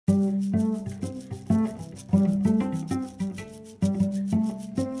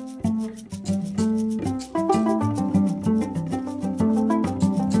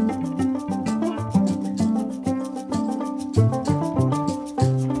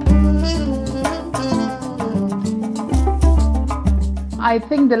I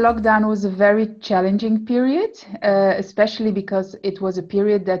think the lockdown was a very challenging period, especially because it was a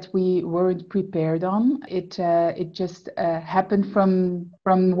period that we weren't prepared on. It just happened from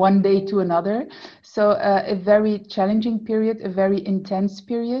one day to another. So a very challenging period, a very intense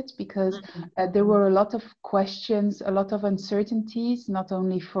period, because there were a lot of questions, a lot of uncertainties, not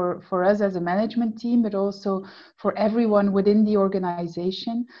only for us as a management team, but also for everyone within the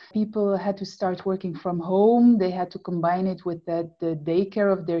organization. People had to start working from home. They had to combine it with the daycare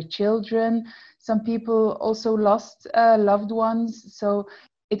of their children. Some people also lost loved ones. So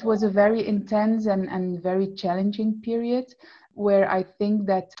it was a very intense and very challenging period, where I think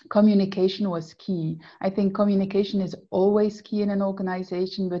that communication was key. I think communication is always key in an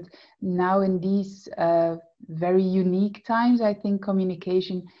organization, but now in these very unique times, I think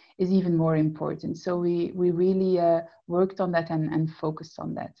communication is even more important. So we really worked on that and focused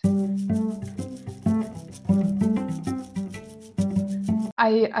on that.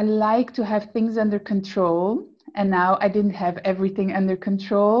 I like to have things under control, and now I didn't have everything under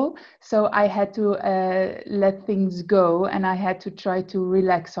control. So I had to let things go, and I had to try to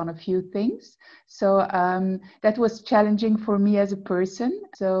relax on a few things. So that was challenging for me as a person.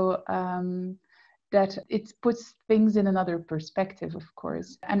 So that it puts things in another perspective, of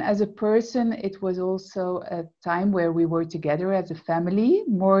course. And as a person, it was also a time where we were together as a family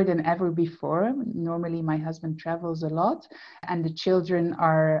more than ever before. Normally, my husband travels a lot and the children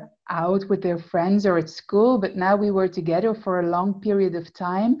are out with their friends or at school, but now we were together for a long period of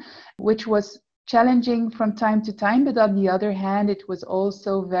time, which was challenging from time to time, but on the other hand, it was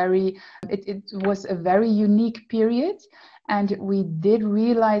also it was a very unique period. And we did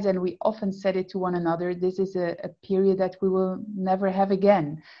realize, and we often said it to one another, this is a period that we will never have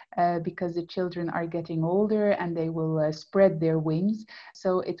again, because the children are getting older and they will spread their wings.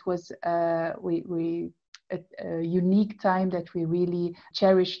 So it was a unique time that we really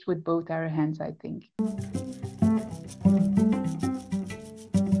cherished with both our hands, I think.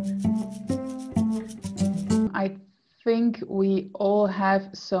 I think we all have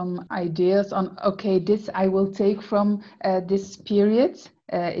some ideas on, okay, this I will take from this period.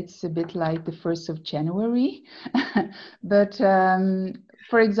 It's a bit like the 1st of January. But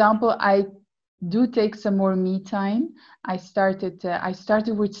for example, I do take some more me time. I started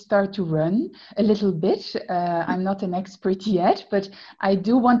with Start to Run a little bit. I'm not an expert yet, but I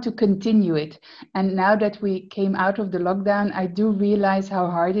do want to continue it. And now that we came out of the lockdown, I do realize how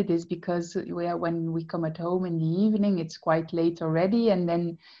hard it is, because when we come at home in the evening, it's quite late already, and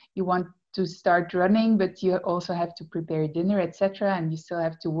then you want to start running, but you also have to prepare dinner, etc., and you still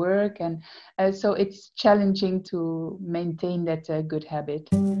have to work, and so it's challenging to maintain that good habit.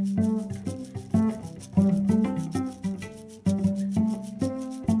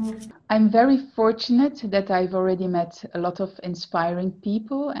 I'm very fortunate that I've already met a lot of inspiring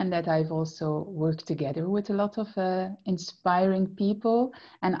people, and that I've also worked together with a lot of inspiring people.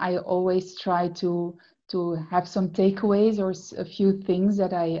 And I always try to have some takeaways or a few things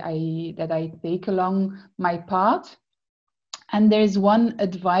that I take along my path. And there's one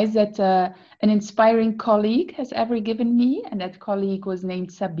advice that an inspiring colleague has ever given me, and that colleague was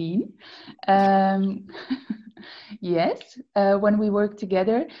named Sabine. Yes, when we worked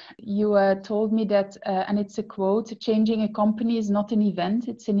together, you told me that, and it's a quote, changing a company is not an event,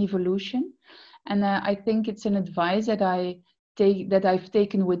 it's an evolution. And I think it's an advice that I've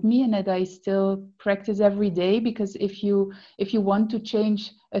taken with me, and that I still practice every day, because if you want to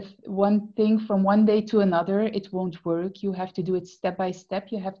change one thing from one day to another, it won't work. You have to do it step by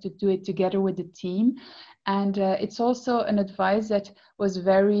step. You have to do it together with the team. And it's also an advice that was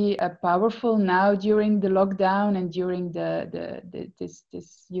very powerful now during the lockdown and during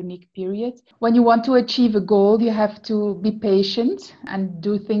this unique period. When you want to achieve a goal, you have to be patient and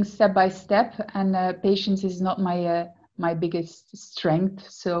do things step by step. And patience is not my biggest strength.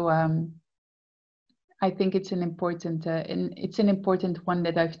 So I think it's an important one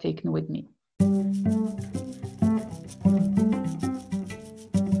that I've taken with me.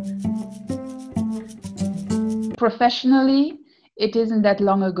 Professionally, it isn't that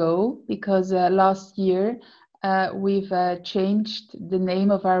long ago, because last year we've changed the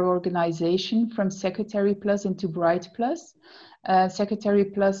name of our organization from Secretary Plus into Bright Plus. Secretary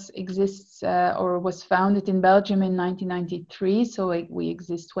Plus exists or was founded in Belgium in 1993, so we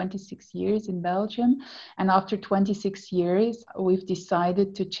exist 26 years in Belgium. And after 26 years, we've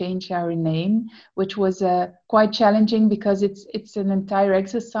decided to change our name, which was quite challenging, because it's an entire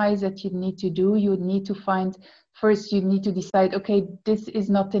exercise that you need to do. You need to find first you need to decide, okay, this is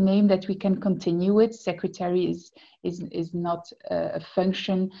not the name that we can continue with. Secretary is not a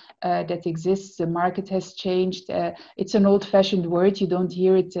function that exists. The market has changed. It's an old-fashioned word. You don't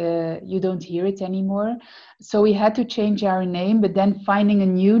hear it. You don't hear it anymore. So we had to change our name. But then finding a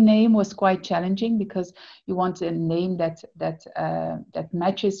new name was quite challenging, because you want a name that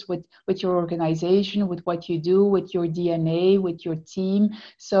matches with your organization, with what you do, with your DNA, with your team.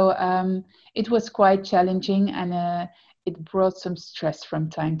 So it was quite challenging, and it brought some stress from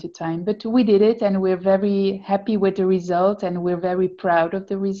time to time, but we did it, and we're very happy with the result, and we're very proud of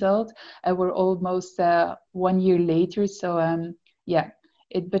the result. We're almost 1 year later, so yeah.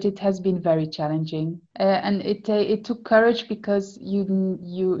 But it has been very challenging, and it took courage, because you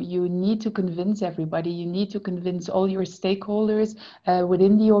need to convince everybody. You need to convince all your stakeholders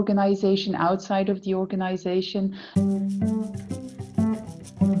within the organization, outside of the organization.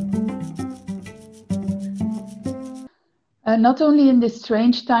 Not only in this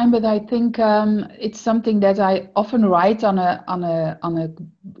strange time, but I think it's something that I often write on a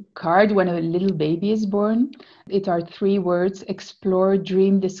card when a little baby is born. It are 3 words: explore,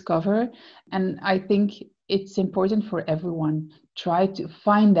 dream, discover. And I think it's important for everyone. Try to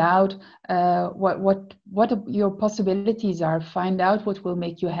find out what your possibilities are. Find out what will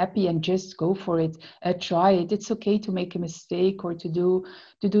make you happy, and just go for it. Try it. It's okay to make a mistake, or to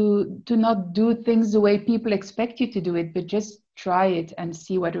not do things the way people expect you to do it, but just try it and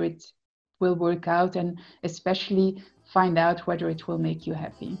see whether it will work out, and especially find out whether it will make you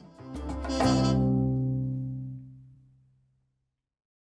happy.